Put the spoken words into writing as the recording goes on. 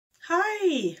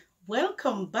Hi,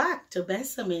 welcome back to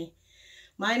Besami.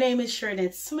 My name is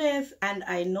Shernette Smith and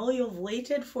I know you've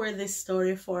waited for this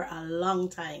story for a long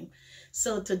time.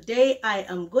 So today I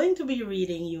am going to be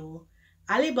reading you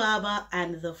Alibaba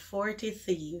and the 40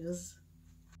 Thieves.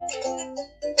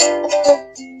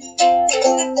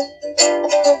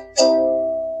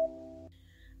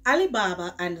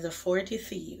 Alibaba and the 40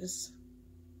 Thieves.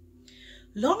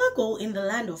 Long ago in the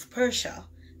land of Persia,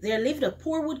 there lived a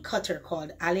poor woodcutter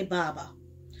called Alibaba.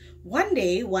 One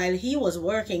day, while he was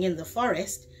working in the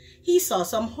forest, he saw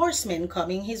some horsemen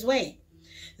coming his way.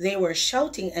 They were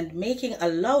shouting and making a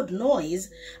loud noise,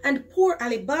 and poor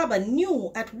Alibaba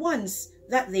knew at once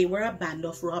that they were a band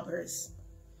of robbers.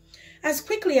 As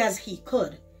quickly as he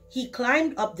could, he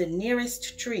climbed up the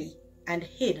nearest tree and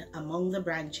hid among the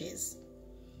branches.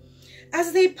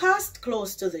 As they passed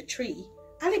close to the tree,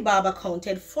 Alibaba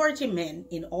counted 40 men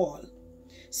in all.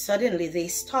 Suddenly they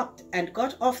stopped and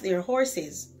got off their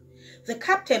horses. The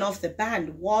captain of the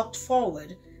band walked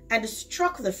forward and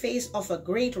struck the face of a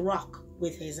great rock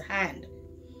with his hand.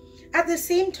 At the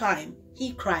same time,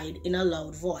 he cried in a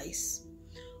loud voice,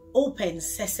 "Open,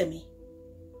 sesame!"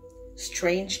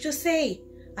 Strange to say,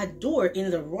 a door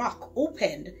in the rock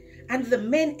opened, and the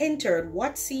men entered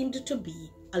what seemed to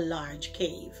be a large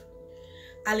cave.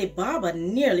 Alibaba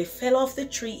nearly fell off the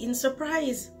tree in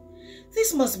surprise.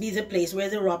 This must be the place where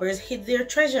the robbers hid their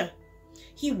treasure.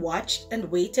 He watched and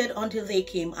waited until they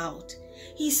came out.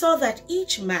 He saw that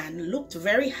each man looked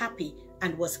very happy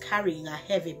and was carrying a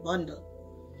heavy bundle.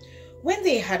 When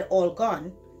they had all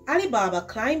gone, Alibaba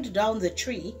climbed down the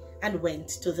tree and went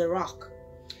to the rock.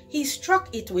 He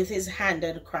struck it with his hand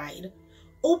and cried,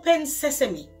 "Open,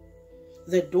 sesame!"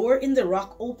 The door in the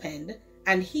rock opened,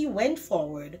 and he went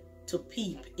forward to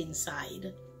peep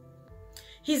inside.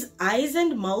 His eyes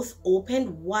and mouth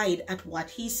opened wide at what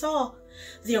he saw.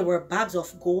 There were bags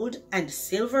of gold and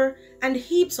silver and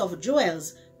heaps of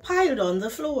jewels piled on the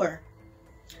floor.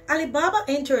 Alibaba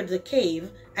entered the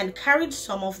cave and carried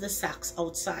some of the sacks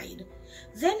outside.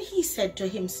 Then he said to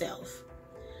himself,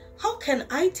 "How can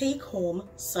I take home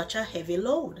such a heavy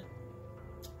load?"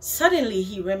 Suddenly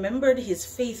he remembered his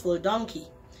faithful donkey.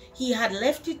 He had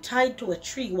left it tied to a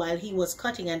tree while he was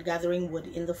cutting and gathering wood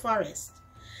in the forest.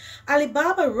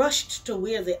 Alibaba rushed to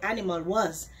where the animal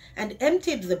was and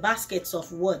emptied the baskets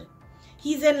of wood.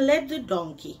 He then led the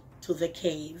donkey to the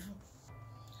cave.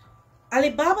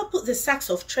 Alibaba put the sacks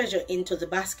of treasure into the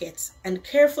baskets and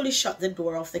carefully shut the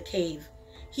door of the cave.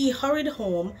 He hurried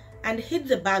home and hid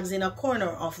the bags in a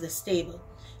corner of the stable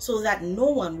so that no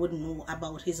one would know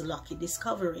about his lucky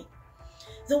discovery.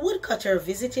 The woodcutter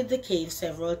visited the cave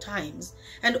several times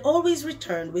and always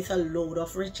returned with a load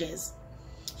of riches.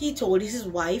 He told his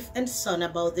wife and son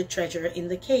about the treasure in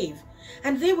the cave,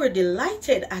 and they were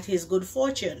delighted at his good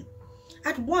fortune.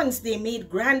 At once they made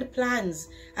grand plans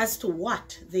as to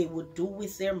what they would do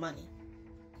with their money.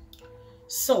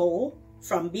 So,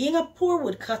 from being a poor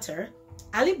woodcutter,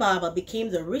 Alibaba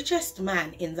became the richest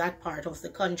man in that part of the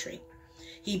country.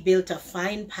 He built a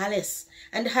fine palace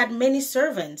and had many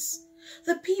servants.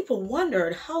 The people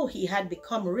wondered how he had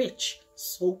become rich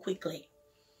so quickly.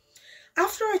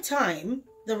 After a time,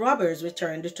 the robbers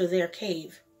returned to their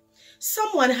cave.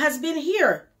 "Someone has been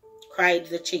here," cried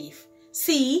the chief.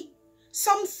 "See,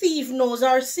 some thief knows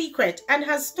our secret and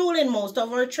has stolen most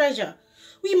of our treasure.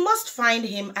 We must find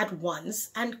him at once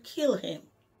and kill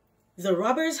him." The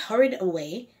robbers hurried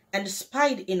away and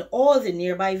spied in all the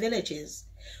nearby villages.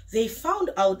 They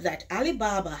found out that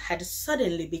Alibaba had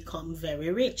suddenly become very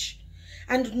rich,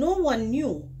 and no one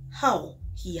knew how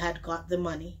he had got the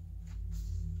money.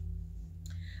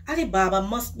 "Alibaba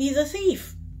must be the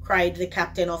thief," cried the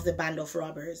captain of the band of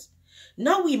robbers.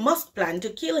 "Now we must plan to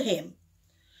kill him."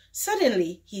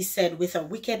 Suddenly he said with a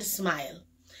wicked smile,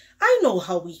 "I know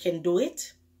how we can do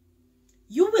it.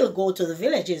 You will go to the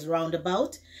villages round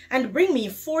about and bring me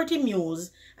 40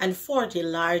 mules and 40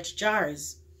 large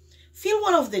jars. Fill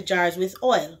one of the jars with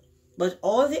oil, but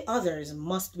all the others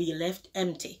must be left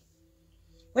empty."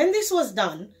 When this was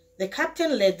done, the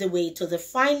captain led the way to the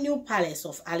fine new palace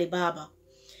of Alibaba.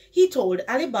 He told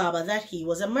Alibaba that he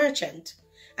was a merchant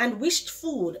and wished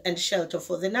food and shelter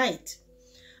for the night.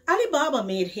 Alibaba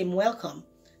made him welcome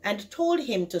and told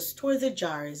him to store the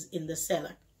jars in the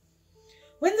cellar.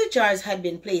 When the jars had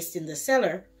been placed in the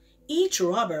cellar, each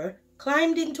robber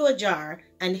climbed into a jar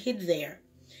and hid there.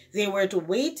 They were to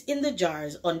wait in the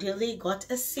jars until they got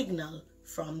a signal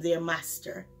from their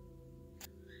master.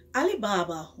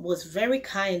 Alibaba was very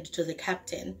kind to the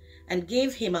captain and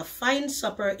gave him a fine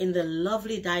supper in the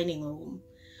lovely dining room.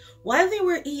 While they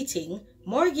were eating,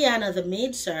 Morgiana the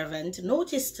maidservant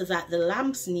noticed that the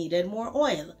lamps needed more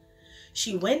oil.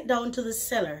 She went down to the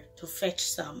cellar to fetch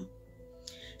some.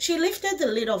 She lifted the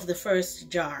lid of the first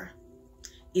jar.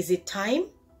 "Is it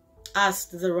time?"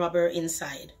 asked the robber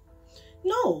inside.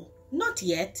 "No, not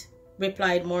yet,"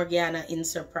 replied Morgiana in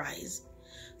surprise.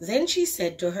 Then she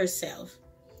said to herself,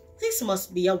 "This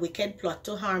must be a wicked plot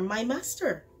to harm my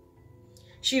master."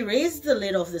 She raised the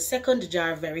lid of the second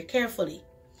jar very carefully.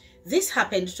 This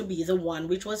happened to be the one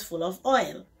which was full of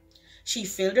oil. She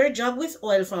filled her jug with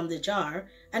oil from the jar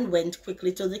and went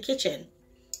quickly to the kitchen.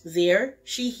 There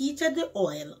she heated the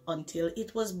oil until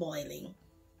it was boiling.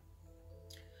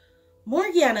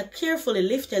 Morgiana carefully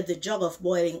lifted the jug of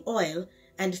boiling oil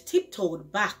and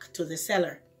tiptoed back to the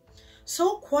cellar.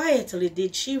 So quietly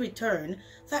did she return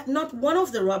that not one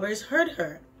of the robbers heard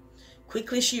her.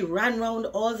 Quickly she ran round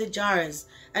all the jars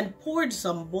and poured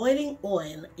some boiling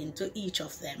oil into each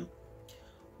of them.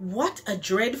 What a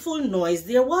dreadful noise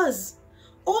there was!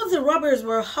 All the robbers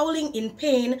were howling in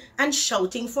pain and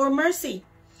shouting for mercy.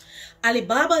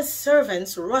 Alibaba's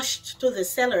servants rushed to the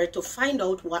cellar to find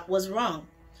out what was wrong.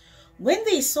 When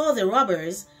they saw the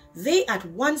robbers, they at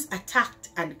once attacked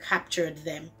and captured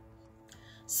them.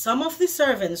 Some of the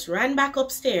servants ran back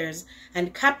upstairs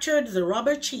and captured the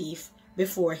robber chief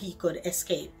before he could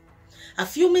escape. A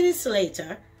few minutes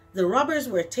later, the robbers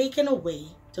were taken away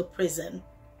to prison.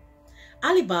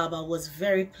 Alibaba was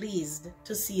very pleased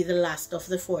to see the last of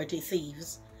the 40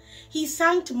 thieves. He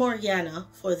thanked Morgiana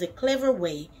for the clever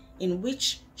way in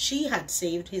which she had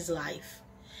saved his life.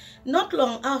 Not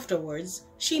long afterwards,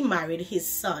 she married his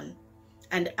son,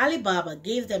 and Alibaba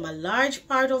gave them a large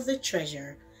part of the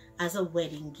treasure as a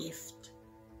wedding gift.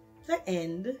 The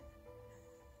end.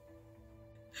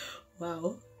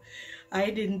 Wow, I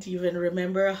didn't even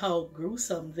remember how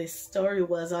gruesome this story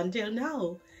was until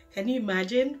now. Can you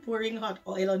imagine pouring hot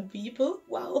oil on people?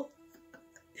 Wow.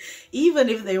 Even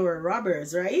if they were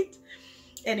robbers, right?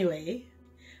 Anyway,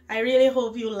 I really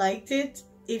hope you liked it.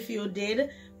 If you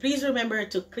did, please remember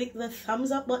to click the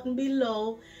thumbs up button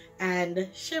below and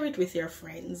share it with your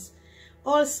friends.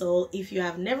 Also, if you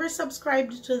have never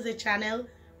subscribed to the channel,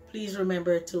 please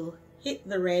remember to hit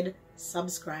the red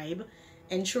subscribe.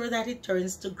 Ensure that it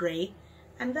turns to gray,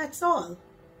 and that's all.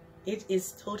 It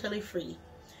is totally free.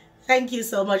 Thank you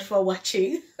so much for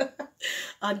watching.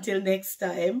 Until next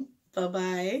time,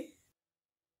 bye-bye.